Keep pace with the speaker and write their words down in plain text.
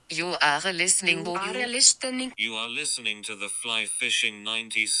You are listening to the Fly Fishing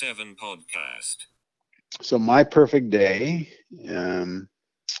 97 podcast. So my perfect day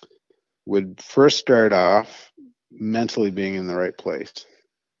would first start off mentally being in the right place.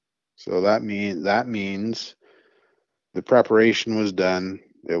 So that means the preparation was done.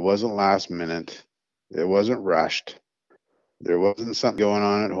 It wasn't last minute. It wasn't rushed. There wasn't something going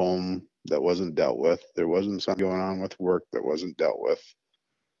on at home that wasn't dealt with. There wasn't something going on with work that wasn't dealt with.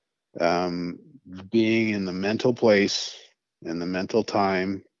 Um, Being in the mental place and the mental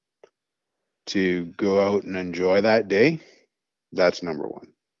time to go out and enjoy that day, that's number one.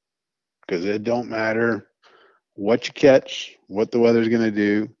 Because it don't matter what you catch, what the weather's going to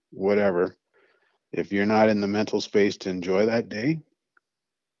do, whatever. If you're not in the mental space to enjoy that day,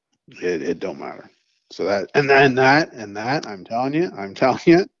 it don't matter. So that I'm telling you,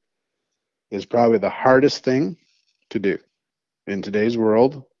 is probably the hardest thing to do in today's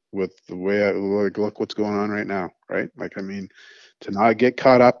world with the way look what's going on right now, right? Like, I mean, to not get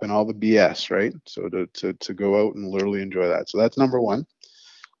caught up in all the BS, right? So to go out and literally enjoy that. So that's number one.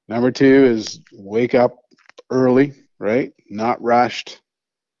 Number two is wake up early, right? Not rushed.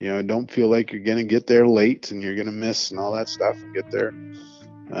 Don't feel like you're gonna get there late and you're gonna miss and all that stuff and get there.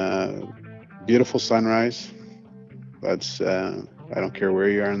 Beautiful sunrise. That's I don't care where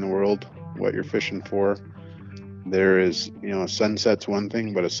you are in the world, what you're fishing for. There is, a sunset's one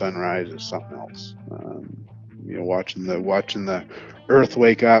thing, but a sunrise is something else. Watching the earth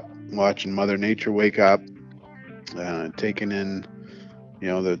wake up, watching Mother Nature wake up, taking in,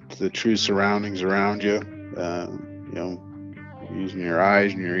 the true surroundings around you. Using your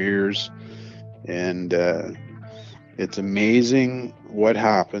eyes and your ears, and it's amazing what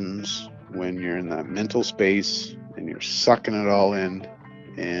happens when you're in that mental space and you're sucking it all in,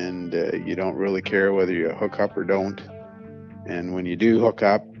 and you don't really care whether you hook up or don't. And when you do hook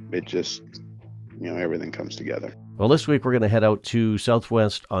up, it just, everything comes together. Well, this week we're going to head out to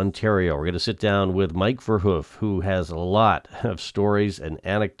Southwest Ontario. We're going to sit down with Mike Verhoof, who has a lot of stories and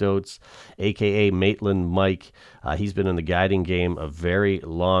anecdotes, a.k.a. Maitland Mike. He's been in the guiding game a very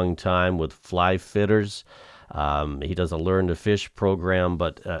long time with fly fitters. He does a Learn to Fish program,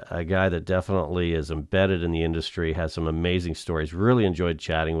 but a guy that definitely is embedded in the industry, has some amazing stories. Really enjoyed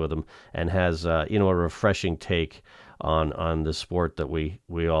chatting with him, and has a refreshing take on the sport that we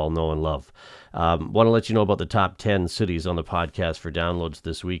all know and love. Want to let you know about the top 10 cities on the podcast for downloads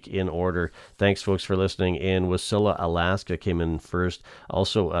this week in order. Thanks, folks, for listening. In Wasilla, Alaska came in first.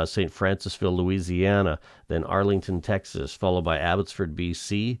 Also, St. Francisville, Louisiana, then Arlington, Texas, followed by Abbotsford,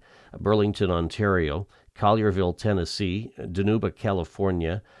 BC, Burlington, Ontario, Collierville, Tennessee, Dinuba,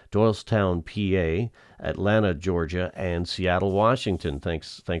 California, Doylestown, PA, Atlanta, Georgia, and Seattle, Washington.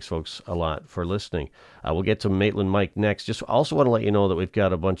 Thanks, folks, a lot for listening. We'll get to Maitland Mike next. Just also want to let you know that we've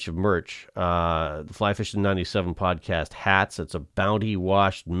got a bunch of merch. The Fly Fishing 97 podcast hats. It's a bounty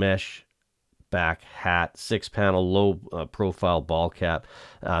washed mesh back hat, 6-panel, low profile ball cap,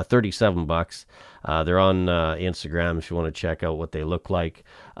 $37. They're on Instagram if you want to check out what they look like.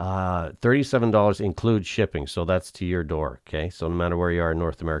 $37 includes shipping, so that's to your door. Okay, so no matter where you are in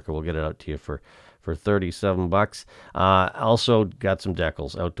North America, we'll get it out to you for $37. Also got some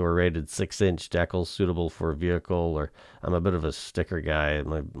decals, outdoor rated 6-inch decals, suitable for a vehicle, or I'm a bit of a sticker guy.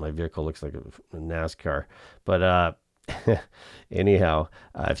 My vehicle looks like a NASCAR, but anyhow,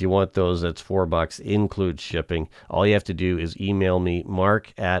 if you want those, that's $4, includes shipping. All you have to do is email me,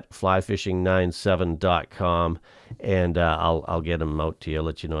 mark@flyfishing97.com, and I'll get them out to you. I'll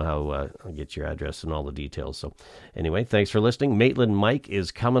let you know how I'll get your address and all the details. So anyway, thanks for listening. Maitland Mike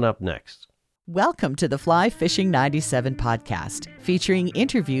is coming up next. Welcome to the Fly Fishing 97 podcast, featuring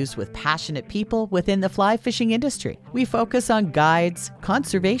interviews with passionate people within the fly fishing industry. We focus on guides,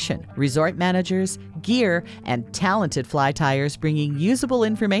 conservation, resort managers, gear, and talented fly tyers bringing usable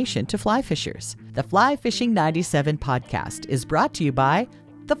information to fly fishers. The Fly Fishing 97 podcast is brought to you by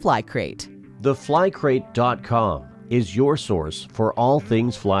The Fly Crate. TheFlyCrate.com is your source for all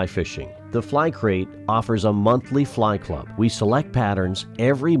things fly fishing. The Fly Crate offers a monthly fly club. We select patterns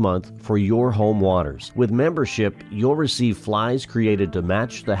every month for your home waters. With membership, you'll receive flies created to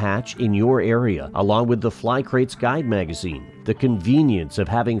match the hatch in your area, along with the Fly Crate's guide magazine. The convenience of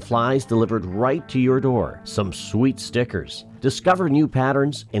having flies delivered right to your door. Some sweet stickers. Discover new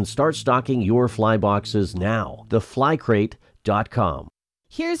patterns and start stocking your fly boxes now. TheFlyCrate.com.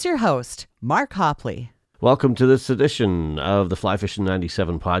 Here's your host, Mark Hopley. Welcome to this edition of the Fly Fishing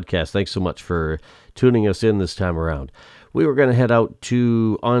 97 podcast. Thanks so much for tuning us in this time around. We were going to head out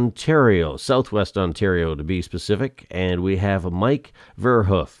to Ontario, Southwest Ontario to be specific, and we have Mike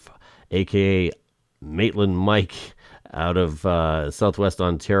Verhoof, a.k.a. Maitland Mike, out of Southwest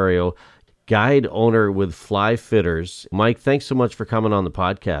Ontario, guide owner with Fly Fitters. Mike, thanks so much for coming on the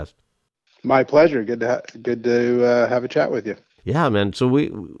podcast. My pleasure. Good to have a chat with you. Yeah, man. So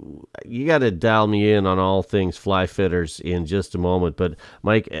you got to dial me in on all things Fly Fitters in just a moment. But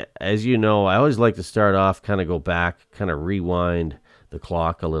Mike, as you know, I always like to start off, kind of go back, kind of rewind the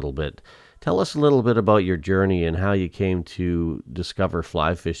clock a little bit. Tell us a little bit about your journey and how you came to discover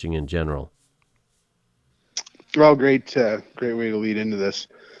fly fishing in general. Well, great way to lead into this.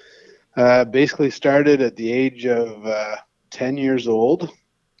 Basically started at the age of 10 years old,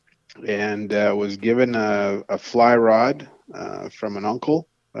 and was given a fly rod from an uncle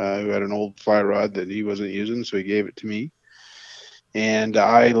who had an old fly rod that he wasn't using, so he gave it to me. And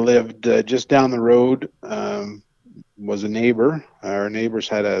I lived just down the road, was a neighbor. Our neighbors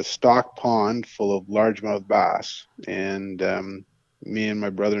had a stock pond full of largemouth bass, and me and my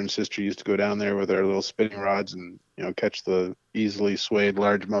brother and sister used to go down there with our little spinning rods and catch the easily swayed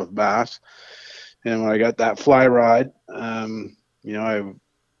largemouth bass. And when I got that fly rod, I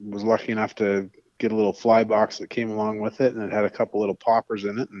was lucky enough to get a little fly box that came along with it, and it had a couple little poppers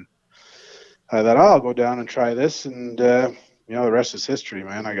in it. And I thought, I'll go down and try this. And, the rest is history,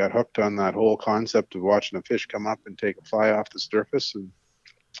 man. I got hooked on that whole concept of watching a fish come up and take a fly off the surface. And,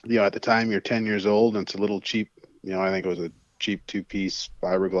 at the time you're 10 years old and it's a little cheap, I think it was a cheap 2-piece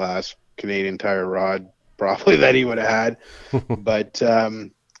fiberglass Canadian Tire rod, probably that he would have had. But,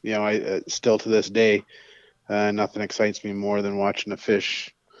 I still to this day, nothing excites me more than watching a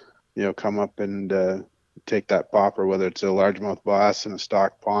fish, come up and take that popper, whether it's a largemouth bass in a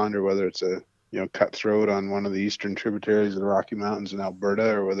stock pond or whether it's a cutthroat on one of the eastern tributaries of the Rocky Mountains in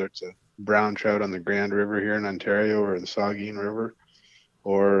Alberta, or whether it's a brown trout on the Grand River here in Ontario or the Saugeen River,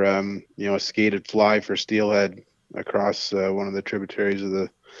 or a skated fly for steelhead across one of the tributaries of the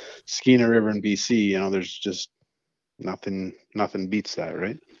Skeena River in BC. There's just nothing beats that,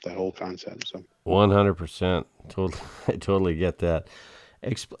 right? That whole concept. So 100%. Totally, I totally get that.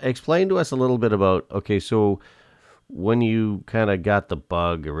 Explain to us a little bit about, okay, so when you kind of got the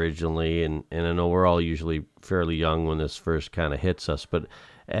bug originally, and I know we're all usually fairly young when this first kind of hits us, but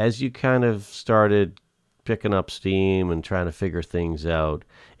as you kind of started picking up steam and trying to figure things out,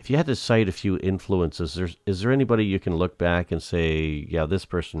 if you had to cite a few influences, is there anybody you can look back and say, yeah, this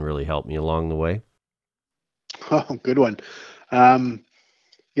person really helped me along the way? Oh, good one.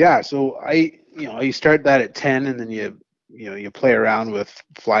 Yeah, so you start that at 10, and then you play around with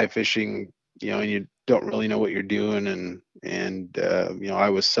fly fishing, and you don't really know what you're doing, and I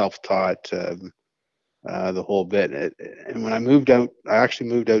was self-taught the whole bit. And when I actually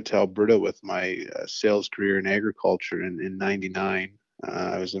moved out to Alberta with my sales career in agriculture in '99.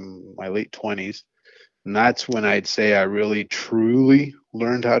 I was in my late 20s, and that's when I'd say I really truly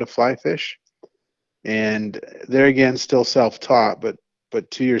learned how to fly fish. And there again, still self-taught, but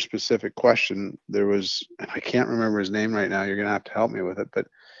to your specific question, there was, and I can't remember his name right now. You're gonna have to help me with it, but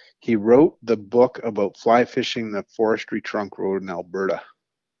he wrote the book about fly fishing the Forestry Trunk Road in Alberta.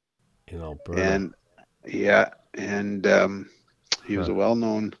 In Alberta. And yeah, and he was a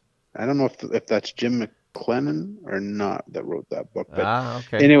well-known. I don't know if that's Jim McLennan or not that wrote that book, but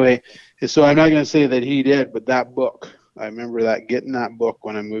okay. anyway, so I'm not going to say that he did, but that book, I remember getting that book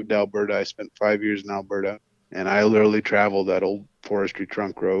when I moved to Alberta. I spent 5 years in Alberta, and I literally traveled that old Forestry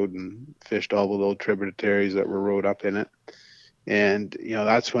Trunk Road and fished all the little tributaries that were rode up in it. And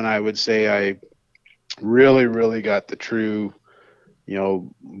that's when I would say I really, really got the true,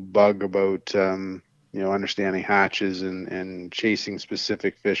 bug about understanding hatches and chasing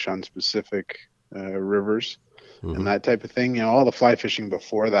specific fish on specific rivers. Mm-hmm. And that type of thing. All the fly fishing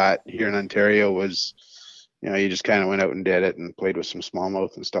before that here in Ontario was, you just kind of went out and did it and played with some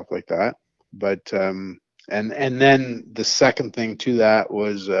smallmouth and stuff like that. But and then the second thing to that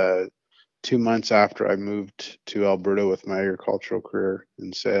was 2 months after I moved to Alberta with my agricultural career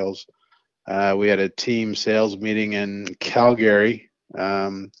in sales, we had a team sales meeting in Calgary.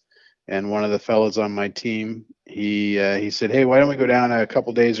 And one of the fellows on my team, he said, "Hey, why don't we go down a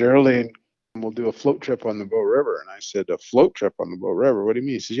couple days early and we'll do a float trip on the Bow River?" And I said, "A float trip on the Bow River? What do you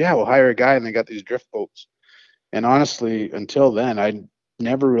mean?" He says, "Yeah, we'll hire a guy and they got these drift boats." And honestly, until then, I'd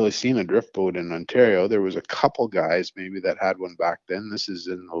never really seen a drift boat in Ontario. There was a couple guys maybe that had one back then. This is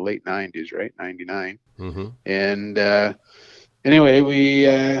in the late 90s, right? 99. Mm-hmm. And anyway, we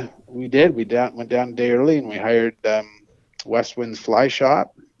went down a day early and we hired West Wind's Fly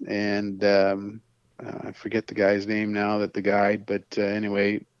Shop. And I forget the guy's name now that the guide, but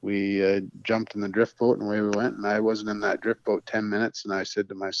anyway, we jumped in the drift boat and away we went. And I wasn't in that drift boat 10 minutes. And I said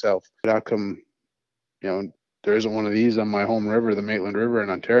to myself, how come, there isn't one of these on my home river, the Maitland River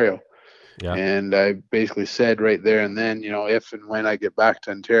in Ontario? Yeah. And I basically said right there and then, if and when I get back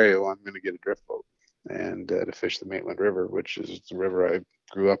to Ontario, I'm going to get a drift boat and to fish the Maitland River, which is the river I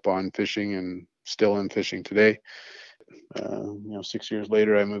grew up on fishing and still am fishing today. 6 years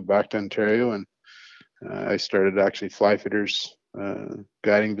later, I moved back to Ontario, and I started actually Fly Fitters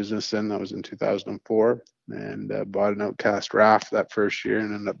guiding business then. That was in 2004, and bought an Outcast raft that first year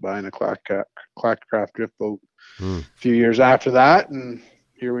and ended up buying a Clackcraft drift boat a few years after that, and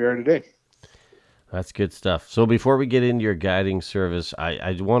here we are today. That's good stuff. So before we get into your guiding service,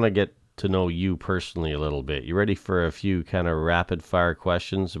 I want to get to know you personally a little bit. You ready for a few kind of rapid fire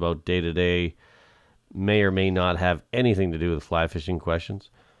questions about day to day, may or may not have anything to do with fly fishing questions?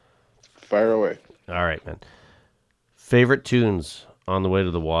 Fire away. All right, man. Favorite tunes on the way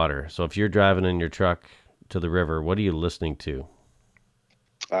to the water. So if you're driving in your truck to the river, what are you listening to?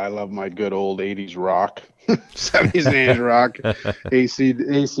 I love my good old 80s rock, 70s and 80s rock,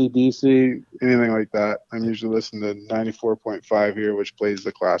 AC/DC, anything like that. I'm usually listening to 94.5 here, which plays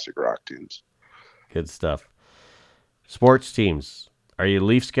the classic rock tunes. Good stuff. Sports teams. Are you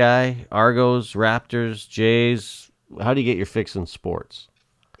Leafs guy, Argos, Raptors, Jays? How do you get your fix in sports?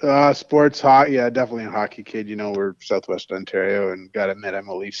 Sports, hockey. Yeah, definitely a hockey kid. We're Southwest Ontario, and gotta admit, I'm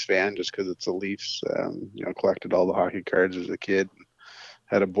a Leafs fan just because it's the Leafs. Collected all the hockey cards as a kid.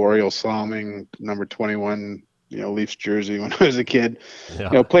 Had a Boreal Salming number 21, Leafs jersey when I was a kid.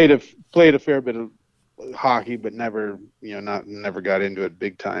 Yeah. Played a fair bit of hockey, but never, never got into it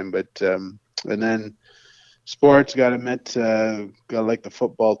big time. But and then sports, got to admit, got like the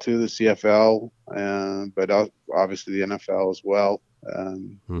football too, the CFL, but obviously the NFL as well.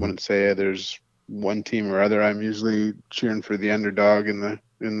 Wouldn't say there's one team or other. I'm usually cheering for the underdog in the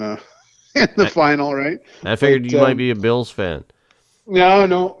in the final, right? I figured you might be a Bills fan.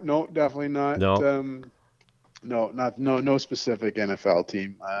 No, definitely not. No. No specific NFL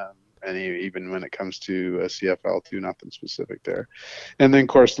team. And even when it comes to CFL too, nothing specific there. And then, of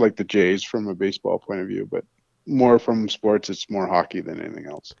course, like the Jays from a baseball point of view, but more from sports, it's more hockey than anything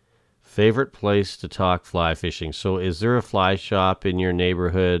else. Favorite place to talk fly fishing. So is there a fly shop in your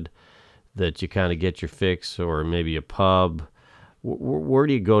neighborhood that you kind of get your fix, or maybe a pub? Where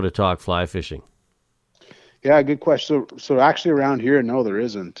do you go to talk fly fishing? Yeah, good question. So actually around here, no, there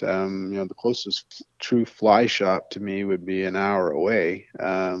isn't. The closest true fly shop to me would be an hour away.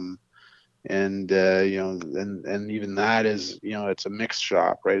 And even that is, it's a mixed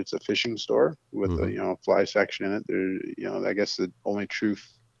shop, right? It's a fishing store with a fly section in it. There, I guess the only true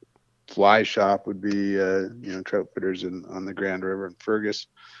fly shop would be Trout Fitters on the Grand River in Fergus.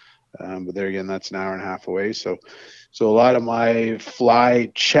 But there again, that's an hour and a half away. So a lot of my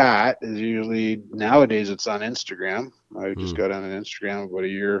fly chat is usually nowadays it's on Instagram. I just got on an Instagram about a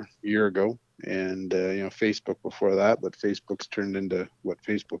year ago, and Facebook before that, but Facebook's turned into what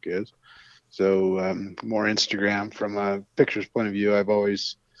Facebook is. So more Instagram from a pictures point of view. I've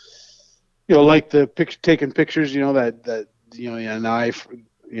always like the taking pictures. That an eye for,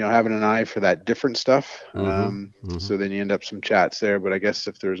 having an eye for that different stuff. So then you end up some chats there. But I guess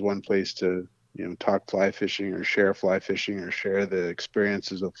if there's one place to talk fly fishing or share fly fishing or share the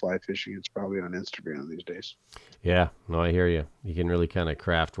experiences of fly fishing, it's probably on Instagram these days. Yeah, no, I hear you. You can really kind of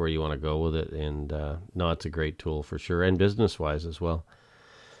craft where you want to go with it, and no, it's a great tool for sure, and business wise as well.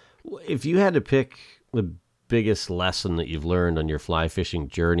 If you had to pick the biggest lesson that you've learned on your fly fishing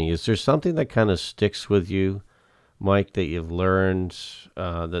journey, is there something that kind of sticks with you, Mike, that you've learned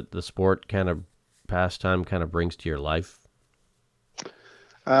that the sport kind of pastime kind of brings to your life?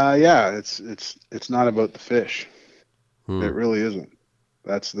 Yeah, it's not about the fish. It really isn't.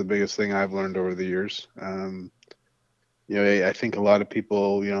 That's the biggest thing I've learned over the years. I think a lot of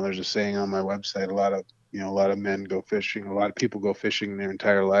people, there's a saying on my website, a lot of men go fishing. A lot of people go fishing their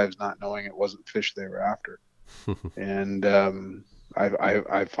entire lives not knowing it wasn't fish they were after. And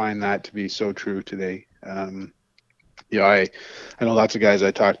I find that to be so true today. I know lots of guys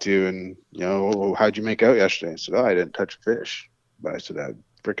I talk to, and how'd you make out yesterday? I said, I didn't touch a fish, but I said I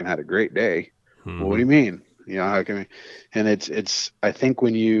freaking had a great day. Well, what do you mean? How can we? And it's I think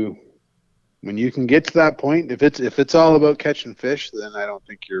when you can get to that point, if it's all about catching fish, then I don't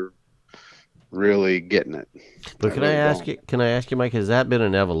think you're really getting it. But can I ask you, Mike, has that been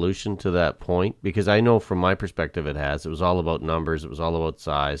an evolution to that point? Because I know from my perspective it has. It was all about numbers, it was all about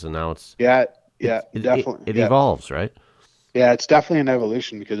size, and now it's definitely it evolves, right? Yeah, it's definitely an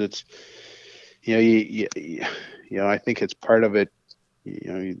evolution because it's I think it's part of it.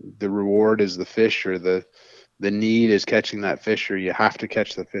 The reward is the fish, or the need is catching that fish, or you have to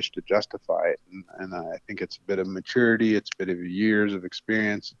catch the fish to justify it. And I think it's a bit of maturity, it's a bit of years of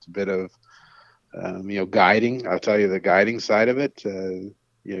experience, it's a bit of guiding. I'll tell you the guiding side of it.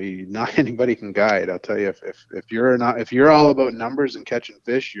 not anybody can guide. I'll tell you, if you're all about numbers and catching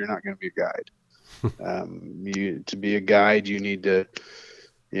fish, you're not going to be a guide. To be a guide, you need to,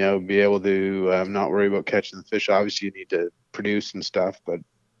 be able to not worry about catching the fish. Obviously, you need to produce and stuff, but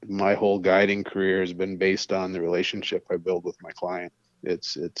my whole guiding career has been based on the relationship I build with my client.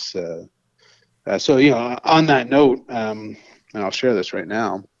 So on that note, and I'll share this right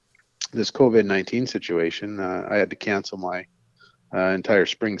now. This COVID-19 situation, I had to cancel my entire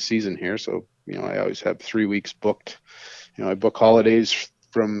spring season here. So I always have 3 weeks booked. I book holidays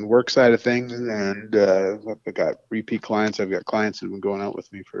from the work side of things, and I've got repeat clients. I've got clients that have been going out with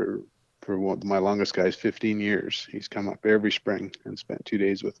me for my longest guy's 15 years. He's come up every spring and spent 2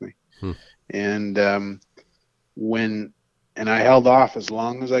 days with me. And I held off as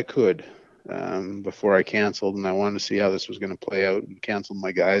long as I could before I canceled, and I wanted to see how this was going to play out, and canceled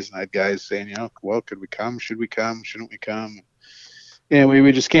my guys. And I had guys saying, well, could we come? Should we come? Shouldn't we come? And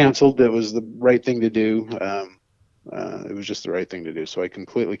we just canceled. It was the right thing to do. It was just the right thing to do. So I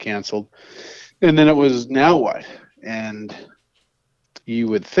completely canceled. And then it was, now what? And you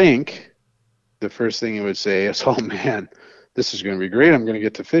would think the first thing you would say is, oh man, this is going to be great. I'm going to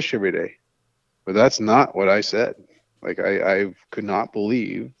get to fish every day. But that's not what I said. Like I could not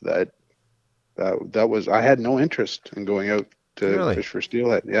believe that was, I had no interest in going out to fish for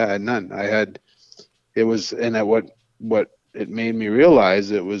steelhead. Yeah, I had none. What it made me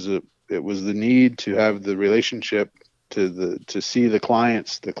realize, it was the need to have the relationship, to see the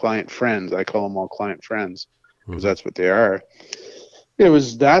clients, the client friends. I call them all client friends because that's what they are.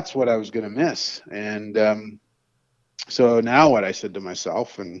 That's what I was going to miss. And so now what I said to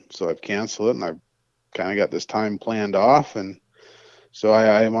myself, and so I've canceled it, and I've kind of got this time planned off. And so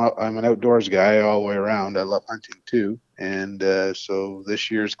I'm an outdoors guy all the way around. I love hunting too. And so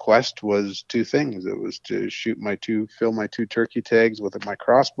this year's quest was two things. It was to fill my two turkey tags with my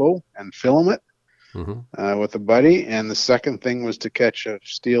crossbow and film it with a buddy. And the second thing was to catch a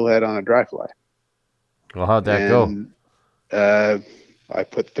steelhead on a dry fly. Well, how'd that go? I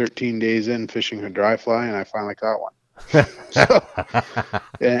put 13 days in fishing a dry fly, and I finally caught one. There's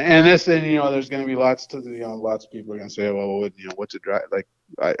going to be lots of people are going to say, well, what's a dry, like,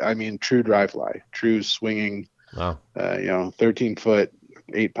 I mean, true dry fly, true swinging, 13-foot,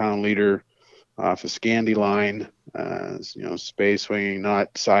 8-pound leader off a Scandi line, spay swinging,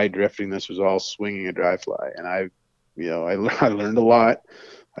 not side drifting. This was all swinging a dry fly. And I learned a lot.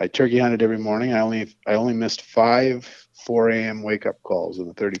 I turkey hunted every morning. I only missed 5 4 a.m. wake up calls in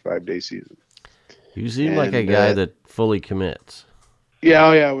the 35-day season. You seem like a guy that fully commits.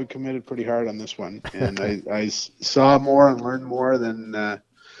 Yeah, we committed pretty hard on this one, and I saw more and learned more than I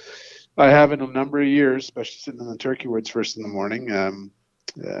have in a number of years, especially sitting in the turkey woods first in the morning.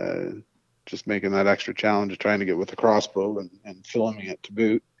 Just making that extra challenge of trying to get with the crossbow and filming it to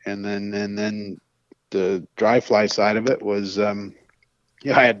boot, and then the dry fly side of it was, I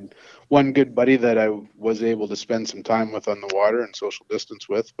had one good buddy that I was able to spend some time with on the water and social distance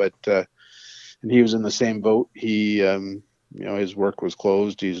with, but and he was in the same boat. He, his work was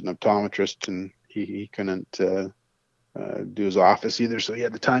closed. He's an optometrist, and he couldn't do his office either, so he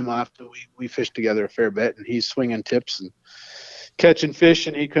had the time off. But we fished together a fair bit, and he's swinging tips and catching fish,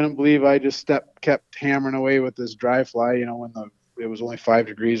 and he couldn't believe I just kept hammering away with this dry fly. When it was only 5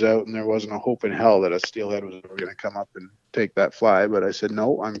 degrees out, and there wasn't a hope in hell that a steelhead was ever going to come up and take that fly. But I said,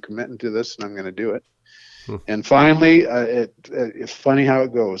 no, I'm committing to this, and I'm going to do it. And finally, it's funny how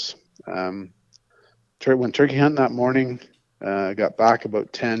it goes. When turkey hunting that morning, I got back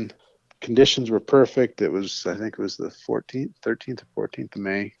about 10. Conditions were perfect. I think it was the 13th or 14th of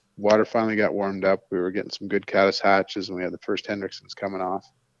May. Water finally got warmed up. We were getting some good caddis hatches, and we had the first Hendricksons coming off.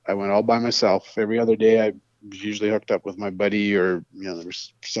 I went all by myself. Every other day, I was usually hooked up with my buddy, or there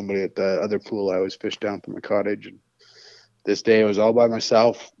was somebody at the other pool I always fished down from the cottage. And this day, I was all by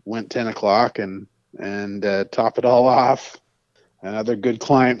myself. Went 10 o'clock, and top it all off, another good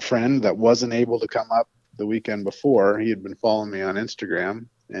client friend that wasn't able to come up the weekend before. He had been following me on Instagram,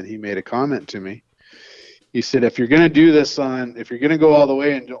 and he made a comment to me. He said, if you're going to do this if you're going to go all the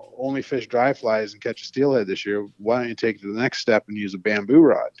way and only fish dry flies and catch a steelhead this year, why don't you take it to the next step and use a bamboo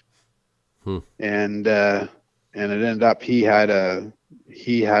rod? And it ended up, he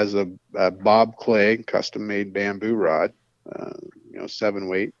has a Bob Clay custom made bamboo rod, 7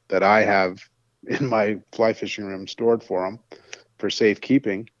 weight, that I have in my fly fishing room stored for him for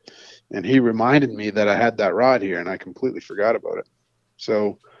safekeeping. And he reminded me that I had that rod here, and I completely forgot about it.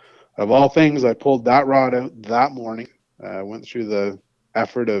 So of all things, I pulled that rod out that morning. Went through the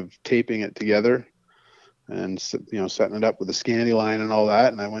effort of taping it together and setting it up with a Scandi line and all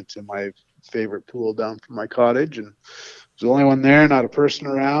that. And I went to my favorite pool down from my cottage and the only one there, not a person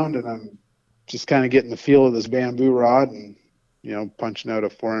around, and I'm just kind of getting the feel of this bamboo rod and, punching out a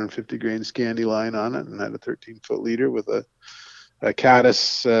 450 grain Scandi line on it, and had a 13-foot leader with a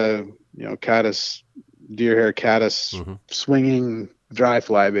caddis, caddis, deer hair caddis swinging dry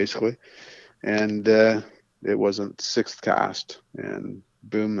fly basically. And it wasn't sixth cast, and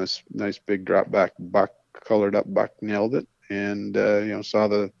boom, this nice big drop back buck, colored up buck, nailed it. And saw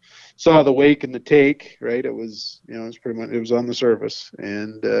the wake and the take, right? It was it was pretty much, it was on the surface,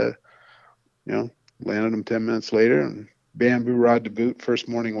 and landed him 10 minutes later, and bamboo rod to boot, first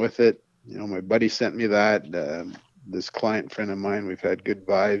morning with it. My buddy sent me that. This client friend of mine, we've had good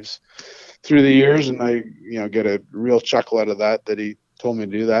vibes through the years, and I get a real chuckle out of that he told me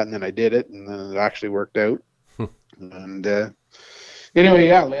to do that, and then I did it, and then it actually worked out. And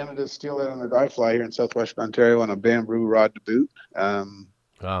anyway, landed a steelhead on a dry fly here in southwestern Ontario on a bamboo rod to boot.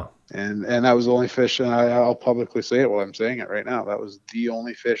 Wow. And that was the only fish, and I'll publicly say it while I'm saying it right now. That was the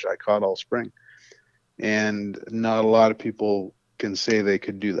only fish I caught all spring. And not a lot of people can say they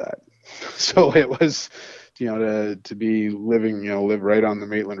could do that. So it was, to be living, live right on the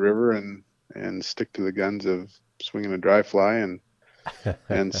Maitland River and stick to the guns of swinging a dry fly.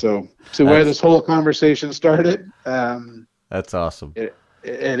 And so where this whole conversation started, that's awesome. It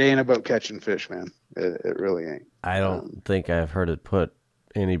ain't about catching fish, man. It really ain't. I don't think I've heard it put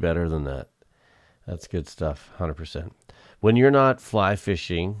any better than that. That's good stuff, 100%. When you're not fly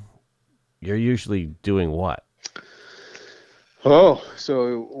fishing, you're usually doing what? Oh,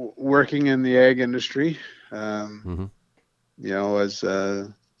 so working in the ag industry, as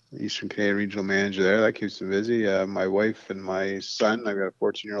Eastern Canadian regional manager there, that keeps me busy. My wife and my son, I've got a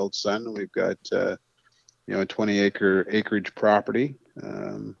 14-year-old son, and we've got a 20-acre acreage property,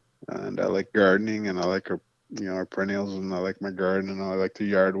 and I like gardening, and I like our perennials, and I like my garden, and I like the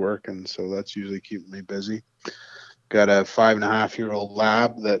yard work, and so that's usually keeping me busy. Got a 5.5-year-old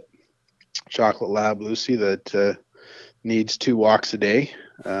lab, that chocolate lab Lucy, that needs 2 walks a day.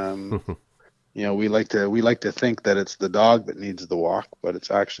 We like to think that it's the dog that needs the walk, but it's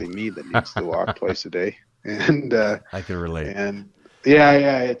actually me that needs the walk twice a day. And I can relate. And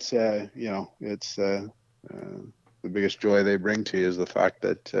it's the biggest joy they bring to you is the fact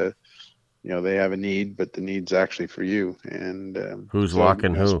that they have a need, but the need's actually for you. And who's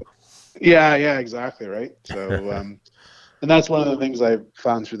walking who? Yeah, exactly, right. So and that's one of the things I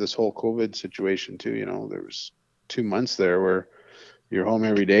found through this whole COVID situation too. There was 2 months there where you're home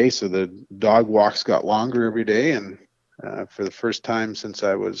every day, so the dog walks got longer every day. And for the first time since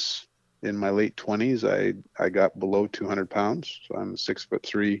I was in my late 20s, I got below 200 pounds. So I'm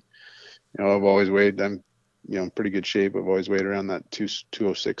 6'3". I've always weighed, I'm in pretty good shape. I've always weighed around that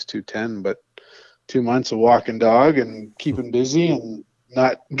 206, 210. But 2 months of walking dog and keeping busy and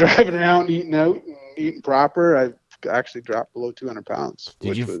not driving around eating out and eating proper, I've actually dropped below 200 pounds.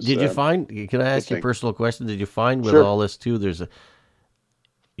 Did you find, can I ask you a personal question? Did you find with Sure. all this too,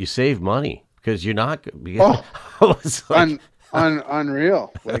 you save money because you're not, it's like,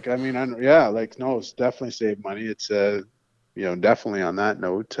 unreal. Like, I mean, no, it's definitely saved money. It's, definitely on that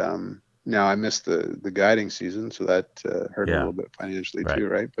note. Now I missed the guiding season, so that hurt a little bit financially too,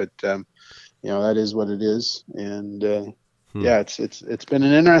 right? But, that is what it is. And, it's been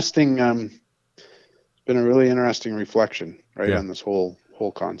an interesting, been a really interesting reflection, right, on this whole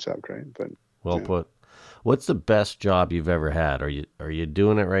concept, right? But well put. What's the best job you've ever had? Are you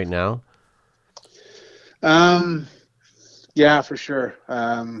doing it right now? Yeah, for sure.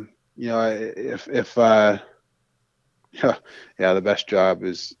 If the best job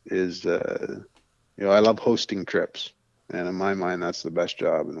is I love hosting trips, and in my mind, that's the best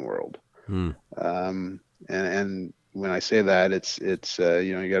job in the world. And when I say that, it's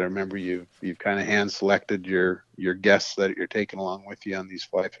you got to remember you've kind of hand selected your guests that you're taking along with you on these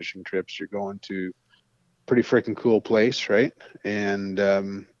fly fishing trips. You're going to pretty freaking cool place, right? And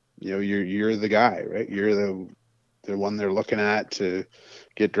you're the guy, right? You're the one they're looking at to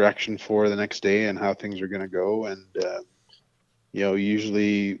get direction for the next day and how things are going to go. And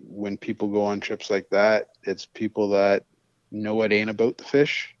usually when people go on trips like that, it's people that know it ain't about the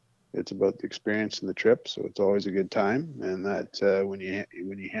fish. It's about the experience and the trip, so it's always a good time. And that when you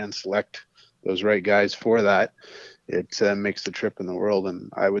hand select those right guys for that, it makes the trip in the world. And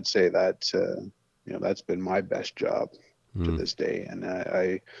I would say that that's been my best job to this day. And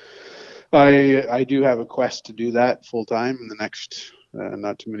I do have a quest to do that full time in the next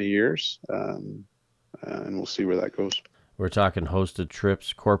not too many years, and we'll see where that goes. We're talking hosted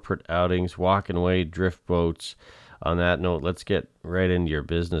trips, corporate outings, walking away, drift boats. On that note, let's get right into your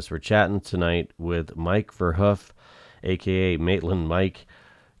business. We're chatting tonight with Mike Verhoef, a.k.a. Maitland Mike.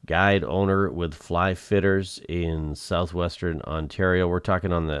 guide owner with Fly Fitters in southwestern Ontario. We're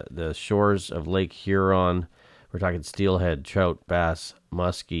talking on the shores of Lake Huron. We're talking steelhead, trout, bass,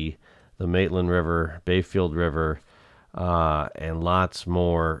 muskie, the Maitland River, Bayfield River, and lots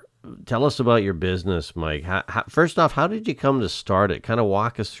more. Tell us about your business, Mike. First off, how did you come to start it? Kind of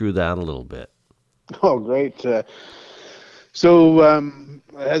walk us through that a little bit. Oh, great. So,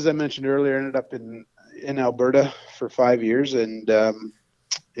 as I mentioned earlier, I ended up in Alberta for 5 years, and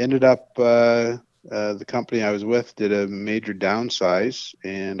ended up the company I was with did a major downsize,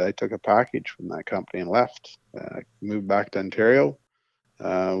 and I took a package from that company and left. Moved back to Ontario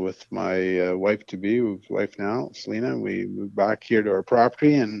with my wife to be, wife now, Selena. We moved back here to our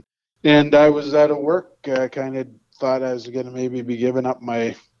property, and I was out of work. Kind of thought I was going to maybe be giving up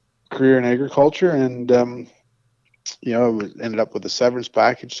my career in agriculture, and ended up with a severance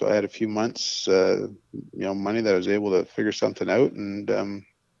package. So I had a few months, money that I was able to figure something out, and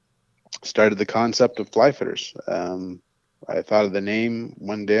started the concept of Fly Fitters. I thought of the name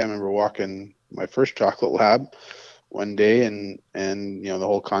one day. I remember walking my first chocolate lab one day, and the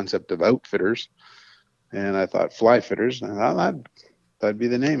whole concept of outfitters. And I thought Fly Fitters, and I thought that'd be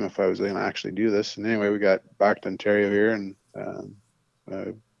the name if I was going to actually do this. And anyway, we got back to Ontario here, and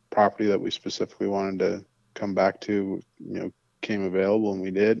a property that we specifically wanted to come back to, came available, and we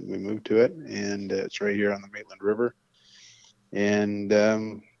did. We moved to it, and it's right here on the Maitland River.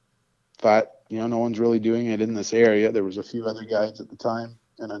 And thought, no one's really doing it in this area. There was a few other guides at the time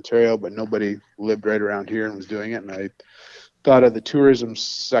in Ontario, but nobody lived right around here and was doing it. And I thought of the tourism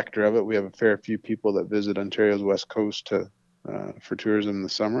sector of it. We have a fair few people that visit Ontario's west coast for tourism in the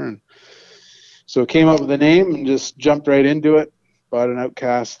summer, and so came up with a name and just jumped right into it. Bought an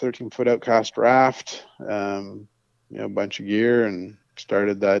Outcast 13-foot Outcast raft, a bunch of gear, and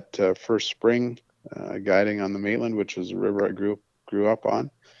started that first spring guiding on the Maitland, which was a river I grew up on,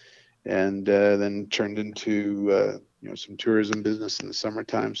 and then turned into some tourism business in the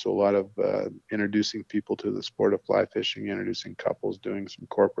summertime. So a lot of introducing people to the sport of fly fishing, introducing couples, doing some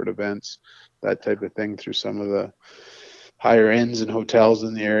corporate events, that type of thing through some of the higher ends and hotels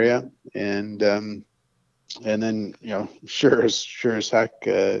in the area. And then, sure as heck,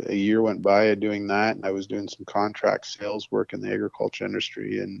 a year went by doing that, and I was doing some contract sales work in the agriculture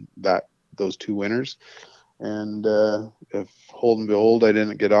industry, and those 2 winters. And if hold and behold, I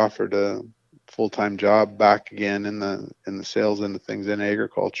didn't get offered a full-time job back again in the sales end of things in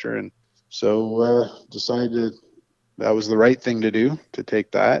agriculture, and so decided that was the right thing to do, to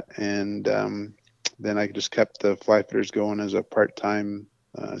take that. And then I just kept the Fly Fitters going as a part-time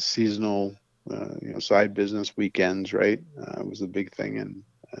seasonal side business, weekends, right? Was the big thing,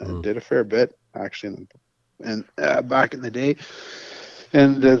 and did a fair bit actually, and back in the day,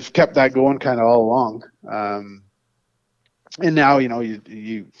 and have kept that going kind of all along. And now,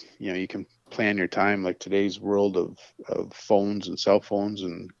 you can plan your time, like today's world of phones and cell phones,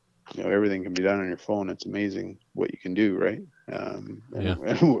 and everything can be done on your phone. It's amazing what you can do, right? And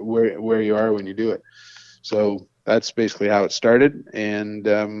where you are when you do it. So that's basically how it started, and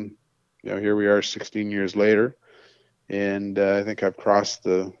here we are 16 years later, and I think I've crossed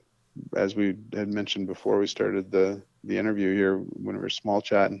as we had mentioned before we started the interview here when we were small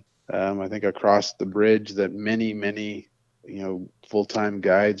chatting. I think I crossed the bridge that many full-time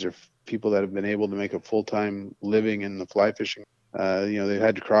guides or people that have been able to make a full-time living in the fly fishing, they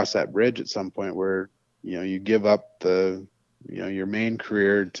had to cross that bridge at some point where you give up your main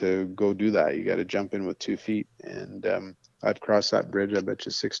career to go do that. You got to jump in with 2 feet, and I've crossed that bridge, I bet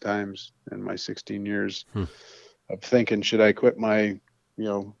you, 6 times in my 16 years of thinking, should I quit my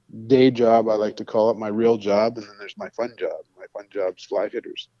day job? I like to call it my real job, and then there's my fun job. My fun job's Fly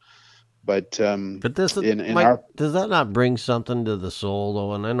Fitters. But does that not bring something to the soul,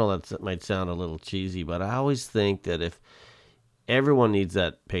 though? And I know that might sound a little cheesy, but I always think that if everyone needs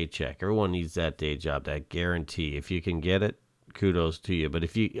that paycheck, everyone needs that day job, that guarantee. If you can get it, kudos to you. But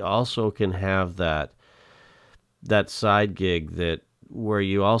if you also can have that side gig where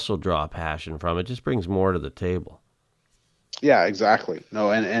you also draw passion from, it just brings more to the table. Yeah, exactly.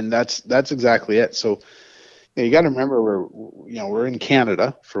 No, and that's exactly it. So you got to remember we're in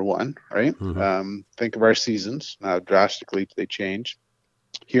Canada for one, right? Mm-hmm. Think of our seasons. Now drastically they change.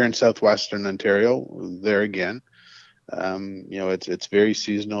 Here in southwestern Ontario, there again, it's very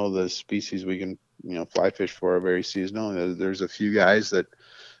seasonal. The species we can fly fish for are very seasonal. There's a few guys that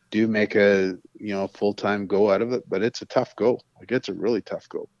do make a full-time go out of it, but it's a tough go. Like, it's a really tough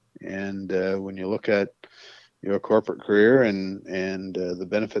go. And when you look at your corporate career and the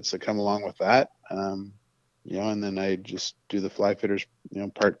benefits that come along with that, and then I just do the Fly Fitters,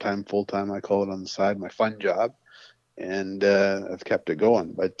 part-time, full-time, I call it on the side, my fun job. and I've kept it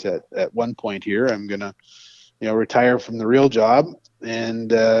going. But at one point here, I'm gonna, retire from the real job and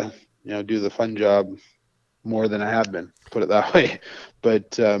do the fun job more than I have been. Put it that way.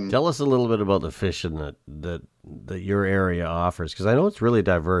 But Tell us a little bit about the fishing that your area offers, because I know it's really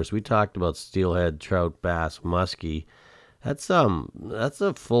diverse. We talked about steelhead, trout, bass, muskie. That's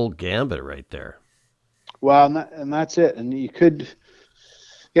a full gambit right there. well, and that's it. And you could,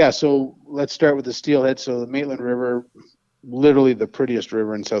 yeah. So let's start with the steelhead. So the Maitland River, literally the prettiest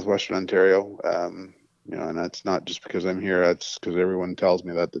river in southwestern Ontario. And that's not just because I'm here. That's because everyone tells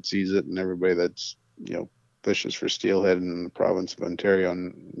me that sees it, and everybody that's fishes for steelhead in the province of Ontario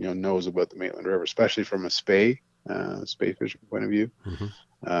and knows about the Maitland River, especially from a spay fishing point of view.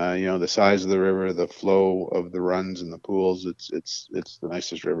 Mm-hmm. The size of the river, the flow of the runs and the pools. It's the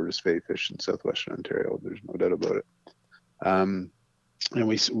nicest river to spay fish in southwestern Ontario. There's no doubt about it. Um, and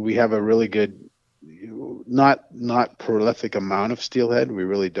we have a really good, not prolific amount of steelhead. We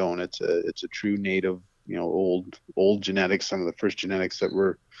really don't. It's a true native, old genetics. Some of the first genetics that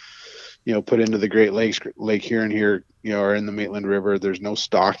were put into the Great Lakes, Lake Huron here, are in the Maitland River. There's no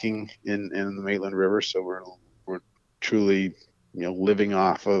stocking in the Maitland River, so we're truly living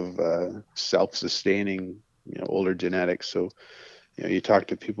off of self-sustaining older genetics. So you talk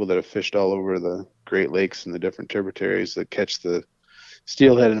to people that have fished all over the Great Lakes and the different tributaries that catch the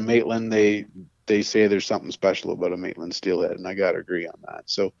steelhead and Maitland, they say there's something special about a Maitland steelhead, and I gotta agree on that.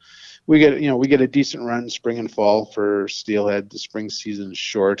 So we get a decent run spring and fall for steelhead. The spring season is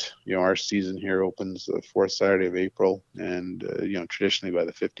short. Our season here opens the fourth Saturday of April, and traditionally by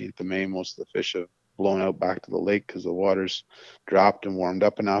the 15th of May, most of the fish have blown out back to the lake because the water's dropped and warmed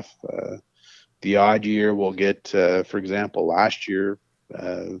up enough. The odd year we'll get, for example, last year,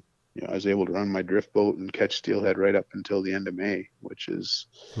 I was able to run my drift boat and catch steelhead right up until the end of May, which is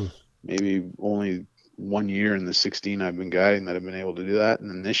maybe only 1 year in the 16 I've been guiding that I've been able to do that. And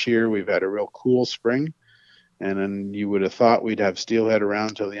then this year we've had a real cool spring, and then you would have thought we'd have steelhead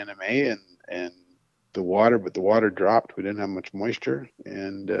around till the end of May, and the water dropped. We didn't have much moisture,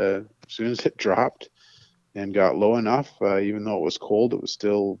 and as soon as it dropped and got low enough, even though it was cold, it was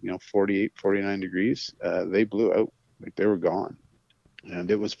still 48, 49 degrees. They blew out, like they were gone,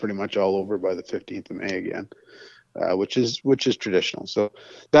 and it was pretty much all over by the 15th of May again. Which is traditional. So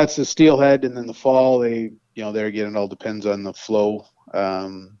that's the steelhead, and then the fall, there again, it all depends on the flow, how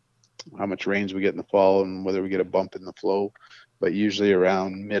much rains we get in the fall, and whether we get a bump in the flow. But usually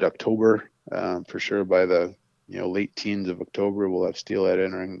around mid-October, for sure by the late teens of October, we'll have steelhead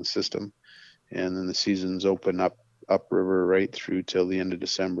entering the system, and then the seasons open up upriver right through till the end of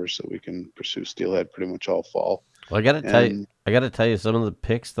December, so we can pursue steelhead pretty much all fall. Well, I gotta tell you, some of the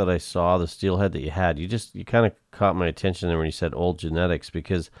pics that I saw, the steelhead that you had, you kind of caught my attention there when you said old genetics,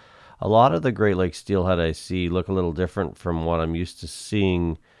 because a lot of the Great Lakes steelhead I see look a little different from what I'm used to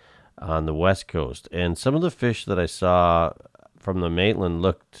seeing on the West Coast. And some of the fish that I saw from the Maitland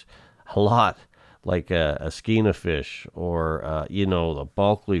looked a lot like a skeena fish or, the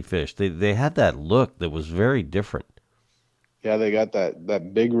bulkley fish. They had that look that was very different. Yeah, they got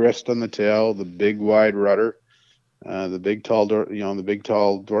that big wrist on the tail, the big wide rudder, the big tall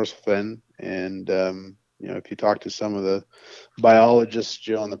dorsal fin, and if you talk to some of the biologists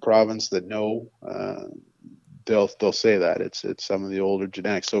in the province that know, they'll say that it's some of the older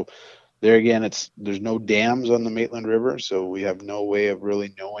genetics. So there again, there's no dams on the Maitland River, so we have no way of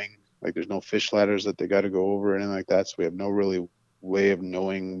really knowing. Like there's no fish ladders that they got to go over or anything like that. So we have no really way of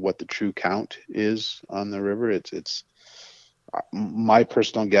knowing what the true count is on the river. It's my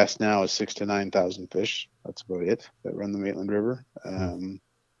personal guess now is 6,000 to 9,000 fish. That's about it that run the Maitland River.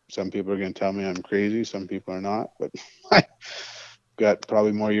 Some people are going to tell me I'm crazy. Some people are not, but I've got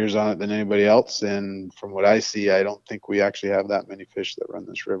probably more years on it than anybody else. And from what I see, I don't think we actually have that many fish that run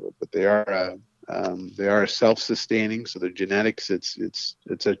this river. But they are self-sustaining. So the genetics, it's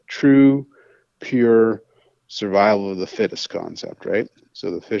a true, pure survival of the fittest concept, right?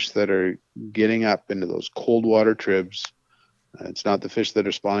 So the fish that are getting up into those cold water tribs. It's not the fish that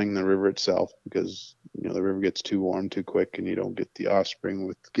are spawning in the river itself, because the river gets too warm too quick, and you don't get the offspring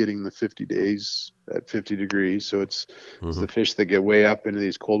with getting the 50 days at 50 degrees. So it's the fish that get way up into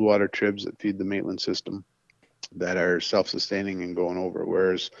these cold water tribs that feed the Maitland system that are self-sustaining and going over.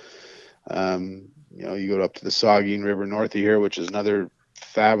 Whereas you go up to the Saugeen River north of here, which is another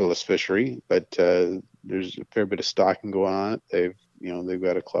fabulous fishery, but there's a fair bit of stocking going on it. They've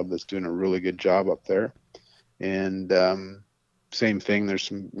got a club that's doing a really good job up there, and same thing. There's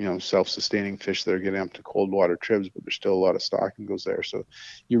some, self-sustaining fish that are getting up to cold water tribs, but there's still a lot of stocking goes there. So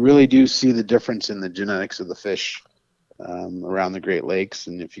you really do see the difference in the genetics of the fish around the Great Lakes.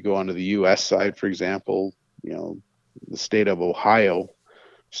 And if you go onto the U.S. side, for example, the state of Ohio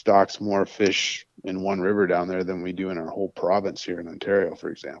stocks more fish in one river down there than we do in our whole province here in Ontario, for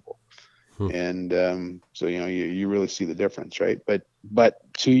example. Hmm. And so you really see the difference, right? But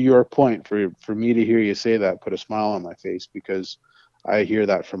to your point, for me to hear you say that put a smile on my face, because I hear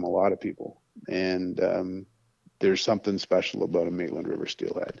that from a lot of people, and there's something special about a Maitland River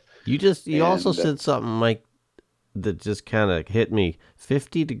steelhead. You also And said something, Mike, that just kind of hit me.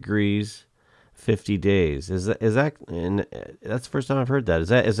 50 degrees, 50 days. Is that and that's the first time I've heard that.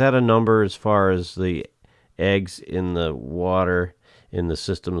 Is that a number as far as the eggs in the water in the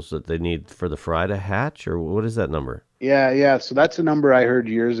systems that they need for the fry to hatch, or what is that number? yeah. So that's a number I heard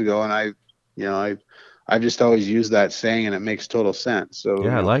years ago, and I've just always used that saying, and it makes total sense. So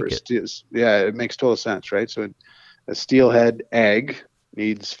Yeah, I for like it. yeah, it makes total sense, right? So a steelhead egg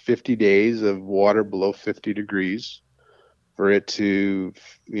needs 50 days of water below 50 degrees for it to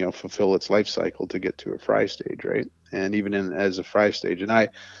fulfill its life cycle to get to a fry stage, right? And even in as a fry stage, and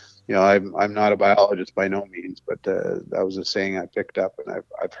I'm not a biologist by no means, but that was a saying I picked up, and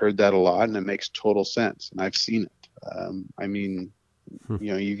I've heard that a lot, and it makes total sense, and I've seen it. I mean, Hmm.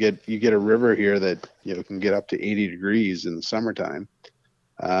 you get a river here that can get up to 80 degrees in the summertime,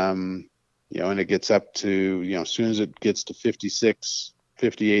 and it gets up to as soon as it gets to 56,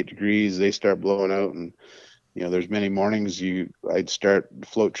 58 degrees, they start blowing out, and there's many mornings I'd start the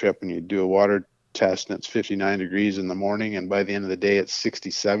float trip and you'd do a water test and it's 59 degrees in the morning, and by the end of the day it's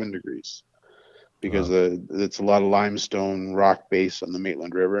 67 degrees because Wow. it's a lot of limestone rock base on the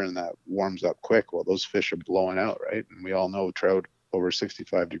Maitland River, and that warms up quick. Well, those fish are blowing out, right? And we all know trout over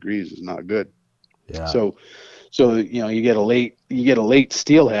 65 degrees is not good. Yeah. So you get a late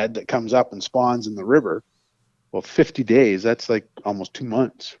steelhead that comes up and spawns in the river. Well, 50 days, that's like almost 2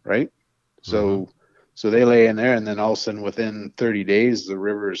 months, right? Mm-hmm. So they lay in there, and then all of a sudden, within 30 days, the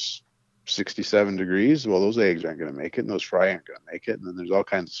river's 67 degrees. Well, those eggs aren't going to make it, and those fry aren't going to make it. And then there's all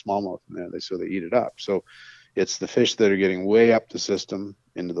kinds of smallmouth in there, so they eat it up. So it's the fish that are getting way up the system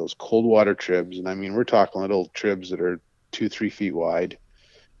into those cold water tribs. And I mean, we're talking little tribs that are 2-3 feet wide,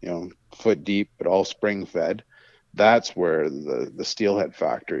 foot deep, but all spring fed. That's where the steelhead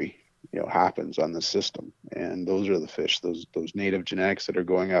factory happens on the system, and those are the fish, those native genetics that are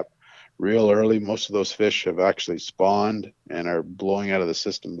going up real early. Most of those fish have actually spawned and are blowing out of the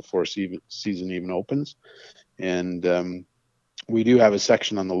system before season even opens. And we do have a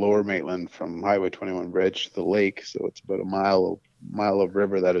section on the lower Maitland from Highway 21 bridge to the lake, so it's about a mile of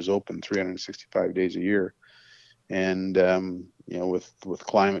river that is open 365 days a year. And with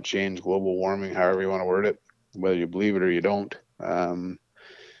climate change, global warming, however you want to word it, whether you believe it or you don't,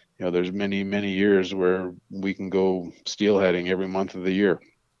 there's many years where we can go steelheading every month of the year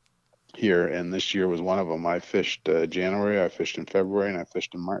here, and this year was one of them. I fished January, I fished in February, and I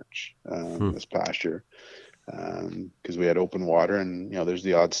fished in March Hmm. this past year because we had open water, and there's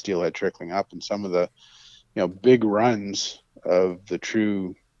the odd steelhead trickling up, and some of the big runs of the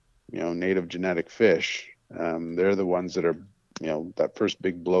true native genetic fish. They're the ones that are that first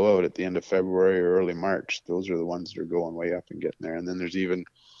big blowout at the end of February or early March. Those are the ones that are going way up and getting there. And then there's even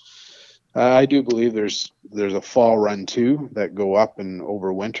I do believe there's a fall run too that go up and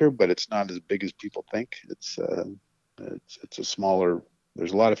over winter, but it's not as big as people think. It's a smaller.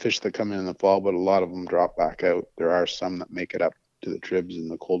 There's a lot of fish that come in the fall, but a lot of them drop back out. There are some that make it up to the tribs in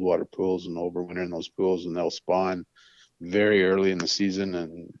the cold water pools and overwinter in those pools, and they'll spawn very early in the season,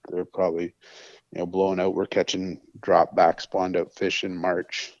 and they're probably blowing out. We're catching drop back spawned out fish in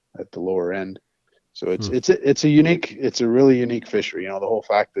March at the lower end. So it's Hmm. it's a, it's a unique, it's a really unique fishery. The whole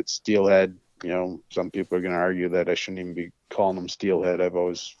fact that steelhead, some people are going to argue that I shouldn't even be calling them steelhead. I've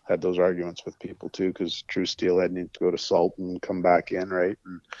always had those arguments with people too, because true steelhead needs to go to salt and come back in, right,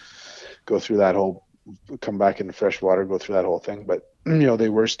 and go through that whole, come back into fresh water, go through that whole thing. But they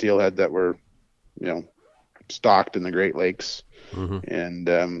were steelhead that were you know stocked in the Great Lakes, Mm-hmm. and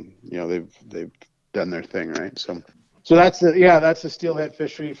they've done their thing, right? So that's the steelhead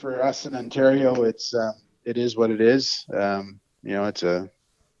fishery for us in Ontario. It is what it is. It's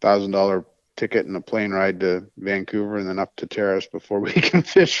 $1,000 ticket and a plane ride to Vancouver and then up to Terrace before we can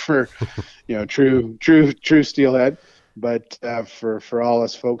fish for true steelhead. But for all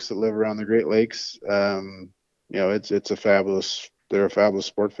us folks that live around the Great Lakes, it's a fabulous. They're a fabulous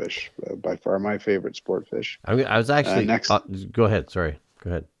sport fish. By far my favorite sport fish. I was actually. Next, Go ahead. Sorry. Go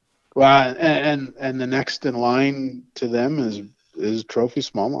ahead. well, and the next in line to them is trophy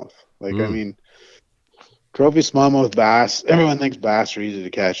smallmouth. Like, I Mm. mean, trophy smallmouth bass. Everyone thinks bass are easy to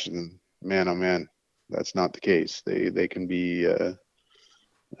catch, and man, oh man, that's not the case. They can be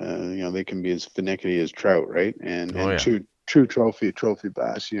they can be as finicky as trout, right? And Oh and yeah. true trophy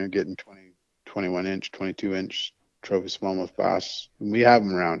bass, getting 20, 21 inch, 22 inch trophy smallmouth bass. We have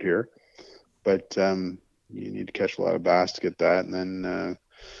them around here, but you need to catch a lot of bass to get that. And then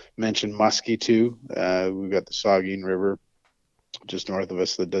mentioned muskie too. We've got the Saugeen River just north of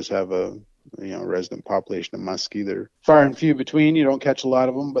us that does have a resident population of muskie. They're far and few between. You don't catch a lot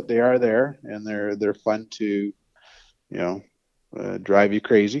of them, but they are there, and they're fun to drive you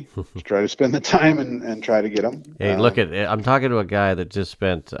crazy to try to spend the time and try to get them. Hey, look at I'm talking to a guy that just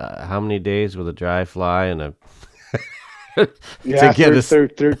spent how many days with a dry fly and a to get a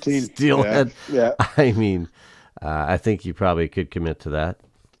 13 steelhead. Yeah. I mean, I think you probably could commit to that.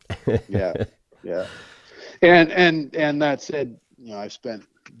 Yeah. And that said, I've spent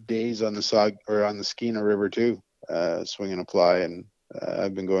days on the Skeena River too, swinging a fly, and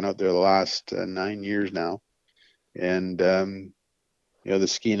I've been going out there the last 9 years now. And the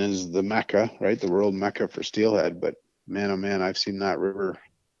Skeena is the mecca, right? The world mecca for steelhead. But man, oh man, I've seen that river,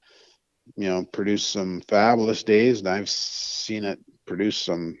 produce some fabulous days, and I've seen it produce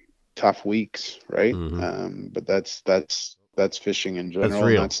some tough weeks, right? Mm-hmm. But that's fishing in general. That's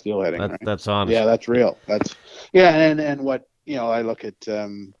real. And that's steelheading, right? That's honest. Yeah, that's real. And what I look at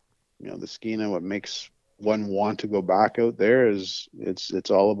the Skeena. What makes one want to go back out there is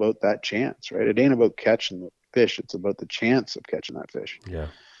it's all about that chance, right? It ain't about catching the fish; it's about the chance of catching that fish. Yeah.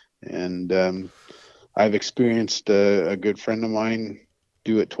 And I've experienced a good friend of mine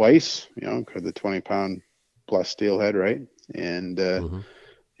do it twice. The 20-pound plus steelhead, right? And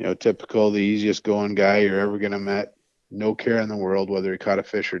typical, the easiest going guy you're ever gonna met. No care in the world whether he caught a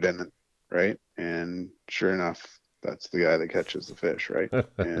fish or didn't, right? And sure enough, that's the guy that catches the fish, right?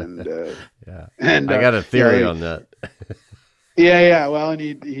 And yeah, and I got a theory on that. Yeah. Well, and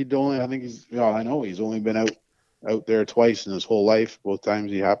he'd only, I think I know he's only been out there twice in his whole life. Both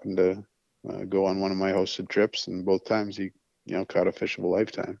times he happened to go on one of my hosted trips, and both times he caught a fish of a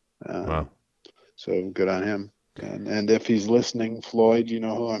lifetime. Wow. So good on him. And if he's listening, Floyd, you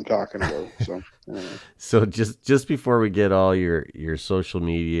know who I'm talking about. So anyway. So just before we get all your social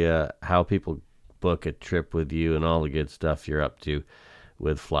media, how people book a trip with you and all the good stuff you're up to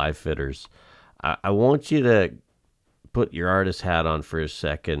with Fly Fitters, I want you to put your artist hat on for a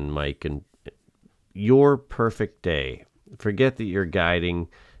second, Mike, and your perfect day. Forget that you're guiding.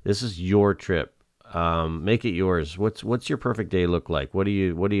 This is your trip. Make it yours. What's your perfect day look like? What are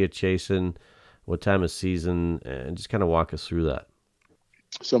you chasing? What time of season? And just kind of walk us through that.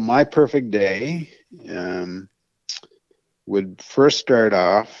 So my perfect day would first start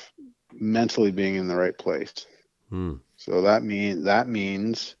off mentally being in the right place. So that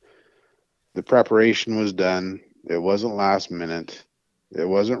means the preparation was done. It wasn't last minute. It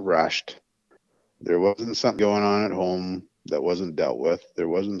wasn't rushed. There wasn't something going on at home that wasn't dealt with. There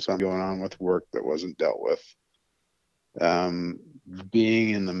wasn't something going on with work that wasn't dealt with. Being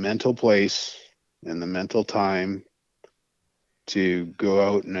in the mental place and the mental time to go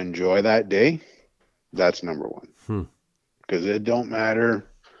out and enjoy that day, that's number one. Because it don't matter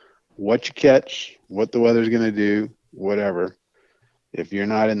what you catch, what the weather's going to do, whatever. If you're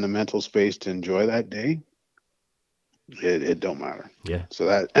not in the mental space to enjoy that day, it don't matter. Yeah. So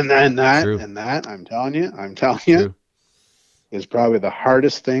that I'm telling you, is probably the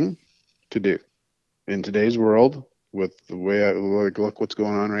hardest thing to do in today's world with the way look what's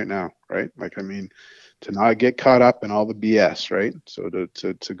going on right now, right? Like, I mean, to not get caught up in all the BS, right? So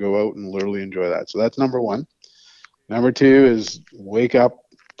to go out and literally enjoy that. So that's number one. Number two is wake up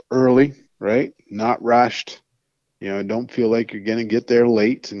early, right? Not rushed. Don't feel like you're going to get there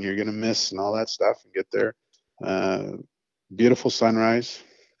late and you're going to miss and all that stuff, and get there. Beautiful sunrise.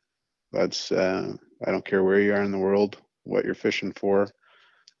 That's, I don't care where you are in the world, what you're fishing for.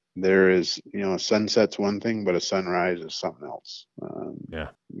 There is, a sunset's one thing, but a sunrise is something else.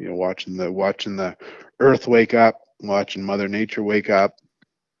 Watching the earth wake up, watching Mother Nature wake up,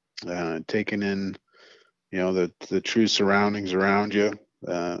 taking in, the true surroundings around you,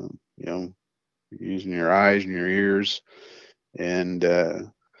 using your eyes and your ears. And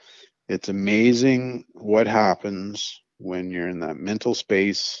it's amazing what happens when you're in that mental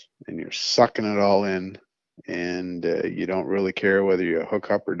space and you're sucking it all in, and you don't really care whether you hook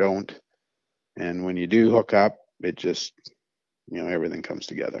up or don't. And when you do hook up, it just, everything comes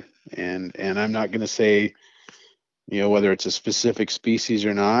together. And I'm not going to say, whether it's a specific species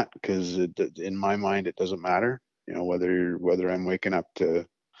or not, because in my mind, it doesn't matter. Whether I'm waking up to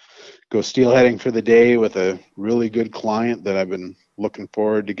go steelheading for the day with a really good client that I've been looking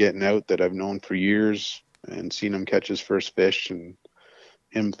forward to getting out, that I've known for years and seen him catch his first fish, and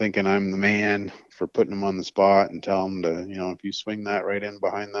him thinking I'm the man for putting him on the spot and tell him to, if you swing that right in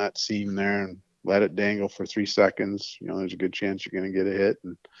behind that seam there and let it dangle for 3 seconds, there's a good chance you're going to get a hit.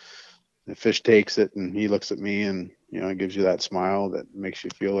 And the fish takes it and he looks at me and, it gives you that smile that makes you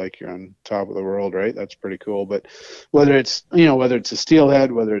feel like you're on top of the world, right? That's pretty cool. But whether it's a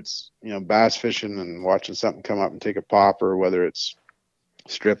steelhead, whether it's, bass fishing and watching something come up and take a pop, or whether it's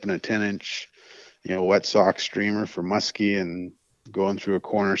stripping a 10-inch, wet sock streamer for muskie and going through a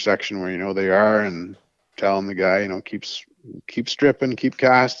corner section where they are, and telling the guy, keep stripping, keep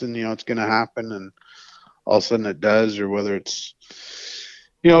casting, it's going to happen, and all of a sudden it does. Or whether it's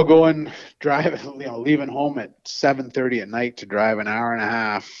leaving home at 7:30 at night to drive an hour and a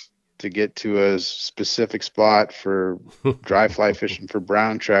half to get to a specific spot for dry fly fishing for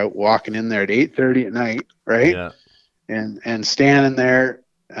brown trout, walking in there at 8:30 at night, right? Yeah. And standing there,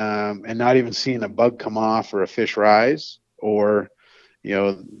 and not even seeing a bug come off or a fish rise, or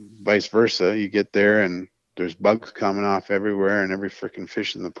vice versa. You get there and there's bugs coming off everywhere, and every freaking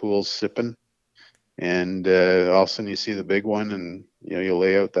fish in the pool's sipping, and all of a sudden you see the big one, and you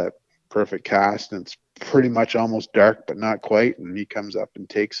lay out that perfect cast, and it's pretty much almost dark but not quite, and he comes up and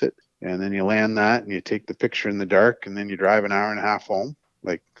takes it, and then you land that and you take the picture in the dark, and then you drive an hour and a half home.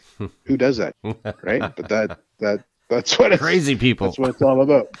 Like, who does that? Right? But that's what it's, Crazy people. That's what it's all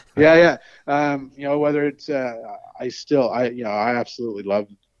about. Yeah. Whether it's I absolutely love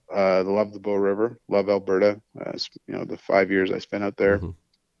the Bow River, love Alberta. The 5 years I spent out there.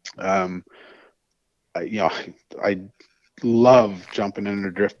 Mm-hmm. I love jumping in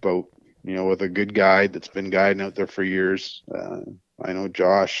a drift boat, with a good guide that's been guiding out there for years. I know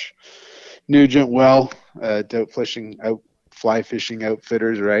Josh Nugent well, at Fly Fishing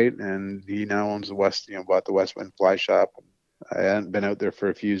Outfitters, right? And he now owns bought the West Wind Fly Shop. I hadn't been out there for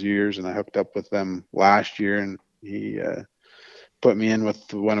a few years, and I hooked up with them last year, and he put me in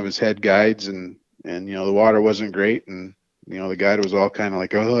with one of his head guides, and the water wasn't great, and the guide was all kind of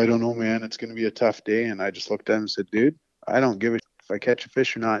like, oh, I don't know, man, it's going to be a tough day. And I just looked at him and said, dude, I don't give a if I catch a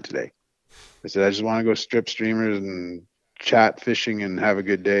fish or not today. I said, I just want to go strip streamers and chat fishing and have a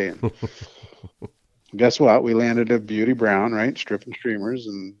good day. And guess what? We landed a beauty brown, right? Stripping streamers,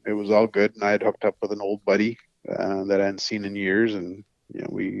 and it was all good. And I had hooked up with an old buddy that I hadn't seen in years, and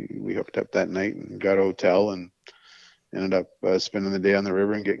we hooked up that night and got a hotel and ended up spending the day on the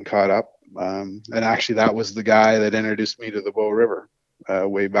river and getting caught up. And actually, that was the guy that introduced me to the Bow River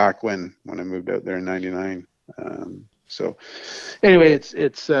way back when I moved out there in '99. So anyway,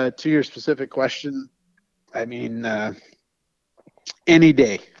 it's to your specific question. I mean, any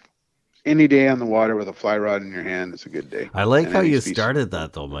day on the water with a fly rod in your hand is a good day. I like how you started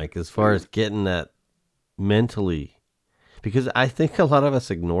that though, Mike, as far as getting that mentally, because I think a lot of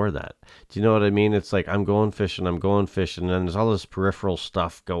us ignore that. Do you know what I mean? It's like, I'm going fishing, and then there's all this peripheral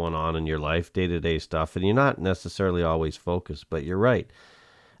stuff going on in your life, day-to-day stuff, and you're not necessarily always focused, but you're right.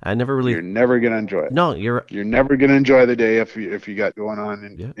 You're never going to enjoy it. No, you're never going to enjoy the day if you got going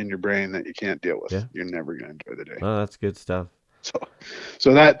on in your brain that you can't deal with. Yeah. You're never going to enjoy the day. Oh, that's good stuff.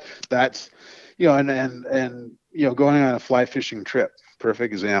 So that's, and going on a fly fishing trip,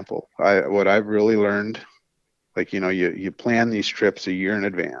 perfect example. What I've really learned, like, you plan these trips a year in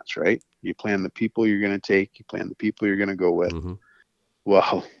advance, right? You plan the people you're going to take, you plan the people you're going to go with. Mm-hmm.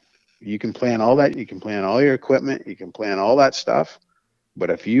 Well, you can plan all that. You can plan all your equipment. You can plan all that stuff. But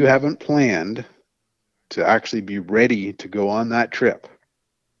if you haven't planned to actually be ready to go on that trip,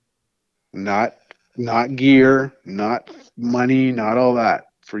 not gear, not money, not all that,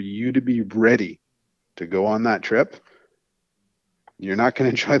 for you to be ready to go on that trip, you're not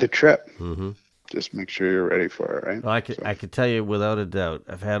going to enjoy the trip. Mm-hmm. Just make sure you're ready for it, right? Well, I could tell you without a doubt,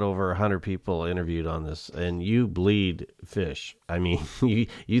 I've had over 100 people interviewed on this, and you bleed fish. I mean,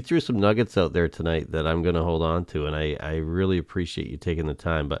 you threw some nuggets out there tonight that I'm going to hold on to, and I really appreciate you taking the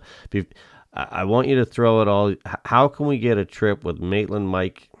time. But I want you to throw it all. How can we get a trip with Maitland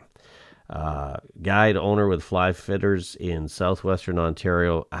Mike, guide owner with Fly Fitters in southwestern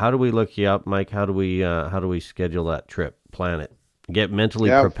Ontario? How do we look you up, Mike? How do we schedule that trip? Plan it. Get mentally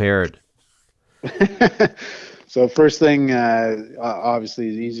prepared. So first thing,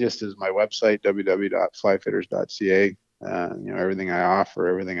 obviously the easiest is my website, www.flyfitters.ca. Everything I offer,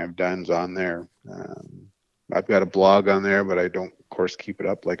 everything I've done is on there. I've got a blog on there, but I don't, of course, keep it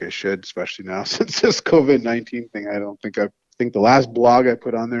up like I should, especially now since this COVID-19 thing. I think the last blog I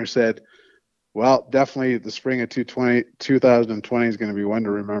put on there said, well, definitely the spring of 2020 is going to be one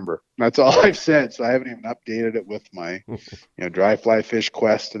to remember. That's all I've said. So I haven't even updated it with my, dry fly fish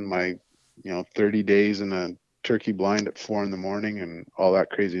quest and my, 30 days in a turkey blind at 4 a.m. and all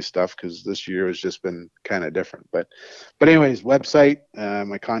that crazy stuff, because this year has just been kind of different. But anyways, website,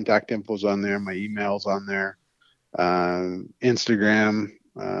 my contact info's on there, my email's on there, Instagram,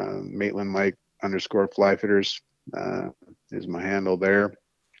 Maitland Mike _Fly Fitters is my handle there.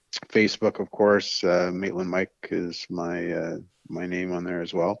 Facebook, of course. Maitland Mike is my name on there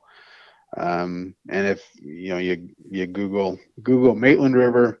as well. And if you Google Maitland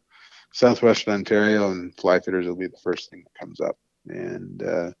River, Southwestern Ontario, and fly fitters will be the first thing that comes up. And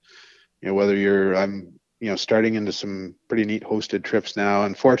whether I'm starting into some pretty neat hosted trips now.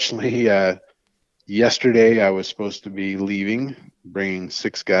 Unfortunately, yesterday I was supposed to be leaving, bringing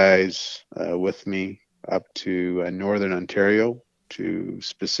 6 guys with me up to Northern Ontario to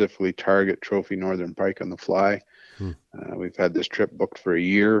specifically target trophy northern pike on the fly. We've had this trip booked for a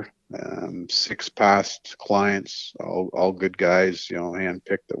year. 6 past clients, all good guys,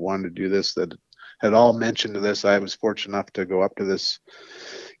 handpicked that wanted to do this, that had all mentioned to this. I was fortunate enough to go up to this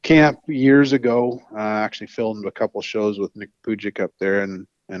camp years ago. Actually filmed a couple shows with Nick Pujic up there and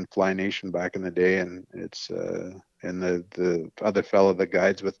Fly Nation back in the day. And it's and the other fellow that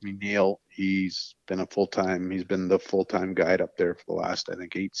guides with me, Neil, he's been the full-time guide up there for the last, I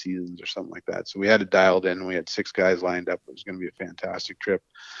think, 8 seasons or something like that. So we had it dialed in. We had 6 guys lined up. It was going to be a fantastic trip.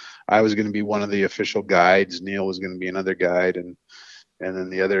 I was going to be one of the official guides. Neil was going to be another guide, and then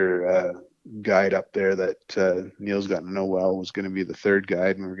the other guide up there that Neil's gotten to know well was going to be the third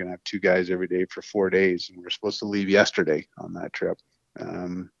guide, and we were going to have 2 guys every day for 4 days. And we were supposed to leave yesterday on that trip.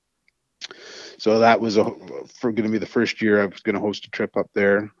 So that was going to be the first year I was going to host a trip up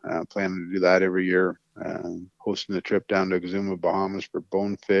there. Planning to do that every year. Hosting a trip down to Exuma, Bahamas for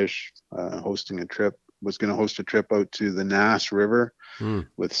bonefish. Was going to host a trip out to the Nass River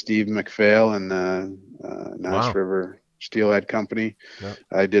with Steve McPhail and Nass River Steelhead Company. Yep.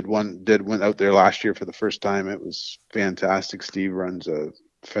 I went out there last year for the first time. It was fantastic. Steve runs a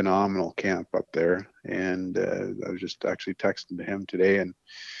phenomenal camp up there, and I was just actually texting to him today, and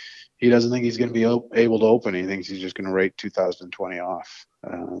he doesn't think he's going to be able to open. He thinks he's just going to write 2020 off,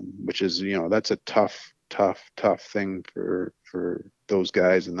 which is, that's a tough thing for those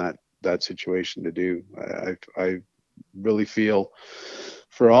guys in that situation to do. I really feel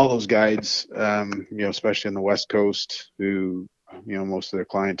for all those guides, especially on the West Coast, who, most of their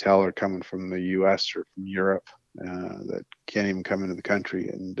clientele are coming from the U.S. or from Europe, that can't even come into the country.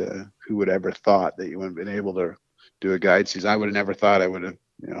 And who would ever thought that you wouldn't have been able to do a guide season? I would have never thought I would have,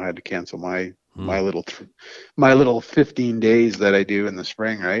 had to cancel my little 15 days that I do in the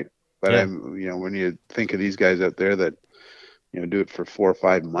spring, right? But when you think of these guys out there that, do it for 4 or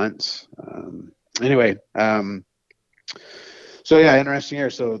 5 months. So yeah, interesting here.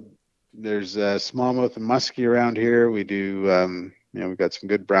 So there's smallmouth and muskie around here. We do, we've got some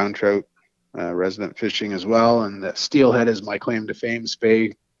good brown trout resident fishing as well. And the steelhead is my claim to fame.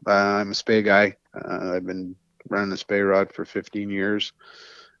 Spey. I'm a spey guy. I've been running the spey rod for 15 years.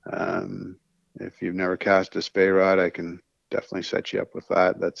 If you've never cast a spey rod, I can definitely set you up with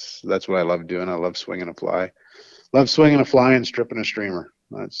that. That's what I love doing. I love swinging a fly. Love swinging a fly and stripping a streamer.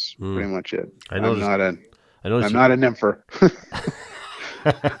 That's pretty much it. I'm not a nympher.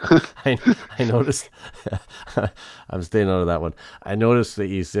 I noticed. I'm staying out of that one. I noticed that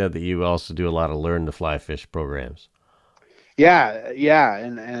you said that you also do a lot of learn to fly fish programs. Yeah,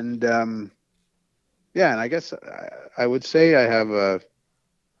 and I guess I would say I have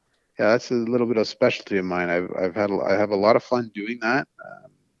that's a little bit of specialty of mine. I have a lot of fun doing that.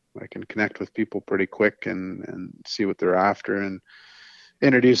 I can connect with people pretty quick and see what they're after and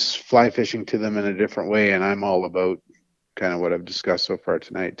introduce fly fishing to them in a different way. And I'm all about kind of what I've discussed so far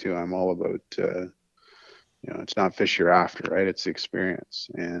tonight too. I'm all about, it's not fish you're after, right? It's the experience.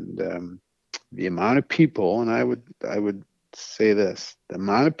 And the amount of people, and I would say this, the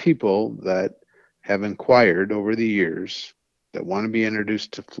amount of people that have inquired over the years that want to be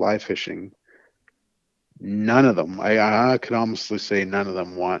introduced to fly fishing, none of them, I could almost say none of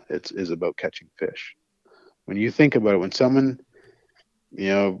them is about catching fish. When you think about it, when someone,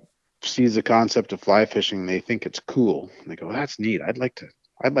 sees the concept of fly fishing, they think it's cool. And they go, that's neat. I'd like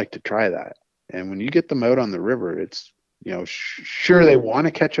to try that. And when you get them out on the river, it's, sure they want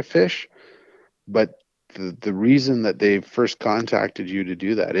to catch a fish, but the reason that they first contacted you to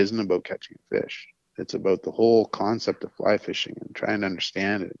do that isn't about catching a fish. It's about the whole concept of fly fishing and trying to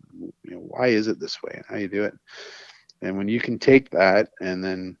understand it. Why is it this way and how you do it? And when you can take that and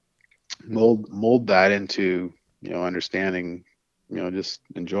then mold that into, understanding, just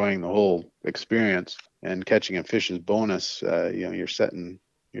enjoying the whole experience, and catching a fish is bonus, you're setting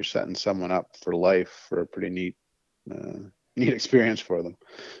someone up for life for a pretty neat experience for them.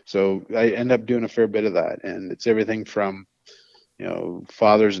 So I end up doing a fair bit of that, and it's everything from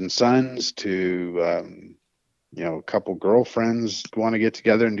fathers and sons to a couple girlfriends want to get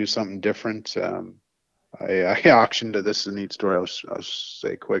together and do something different. I auctioned this is a neat story. I'll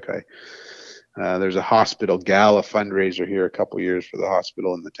say quick. There's a hospital gala fundraiser here a couple years for the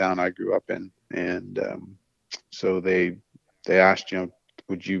hospital in the town I grew up in, and so they asked,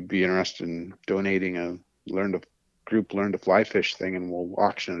 would you be interested in donating a learn to fly fish thing, and we'll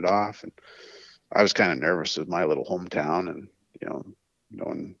auction it off. And I was kind of nervous with my little hometown, and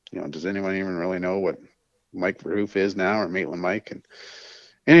knowing, does anyone even really know what Mike Verhoof is now, or Maitland Mike? And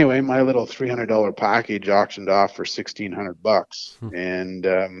anyway, my little $300 package auctioned off for $1,600.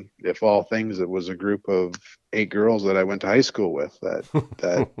 And if all things, it was a group of 8 girls that I went to high school with that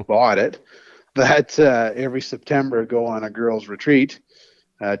bought it, that every September go on a girls' retreat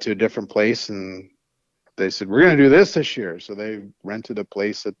to a different place. And they said, we're going to do this year. So they rented a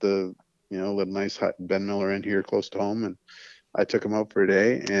place at the, little nice hut, Ben Miller Inn here close to home. And I took them out for a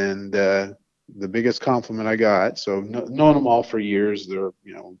day. And the biggest compliment I got, so known them all for years. They're,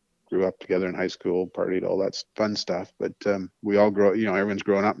 grew up together in high school, partied, all that fun stuff. But we all grow, everyone's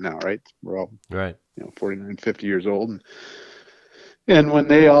growing up now, right? We're all, right, 49, 50 years old. And when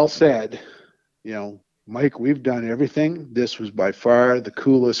they all said, Mike, we've done everything. This was by far the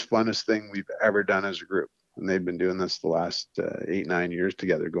coolest, funnest thing we've ever done as a group. And they've been doing this the last 8-9 years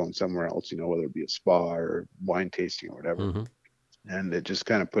together, going somewhere else, whether it be a spa or wine tasting or whatever. Mm-hmm. And it just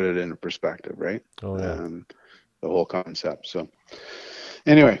kind of put it into perspective, right? Oh, yeah. The whole concept. So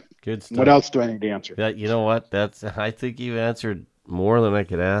anyway, good stuff. What else do I need to answer? That, you know what? I think you answered more than I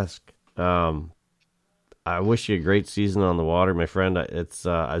could ask. I wish you a great season on the water, my friend. It's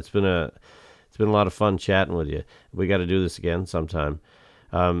been a lot of fun chatting with you. We got to do this again sometime.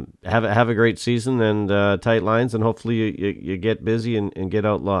 Have a great season and tight lines, and hopefully you get busy and get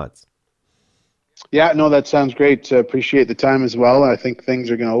out lots. Yeah, no, that sounds great. Appreciate the time as well. I think things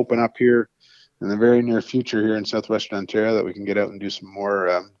are going to open up here in the very near future here in southwestern Ontario, that we can get out and do some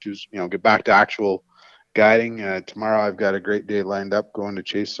more, get back to actual guiding. Tomorrow I've got a great day lined up, going to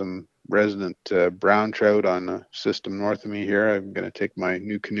chase some resident brown trout on a system north of me here. I'm going to take my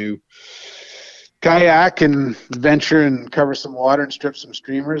new canoe, kayak, and venture and cover some water and strip some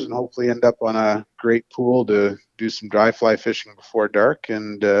streamers, and hopefully end up on a great pool to do some dry fly fishing before dark.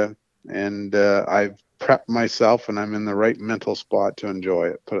 And I've prepped myself, and I'm in the right mental spot to enjoy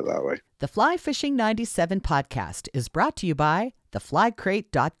it, put it that way. The Fly Fishing 97 podcast is brought to you by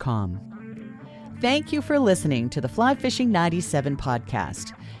theflycrate.com. Thank you for listening to the Fly Fishing 97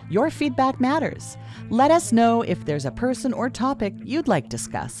 podcast. Your feedback matters. Let us know if there's a person or topic you'd like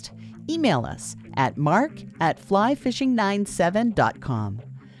discussed. Email us at mark@flyfishing97.com.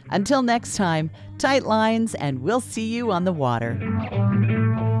 Until next time, tight lines, and we'll see you on the water.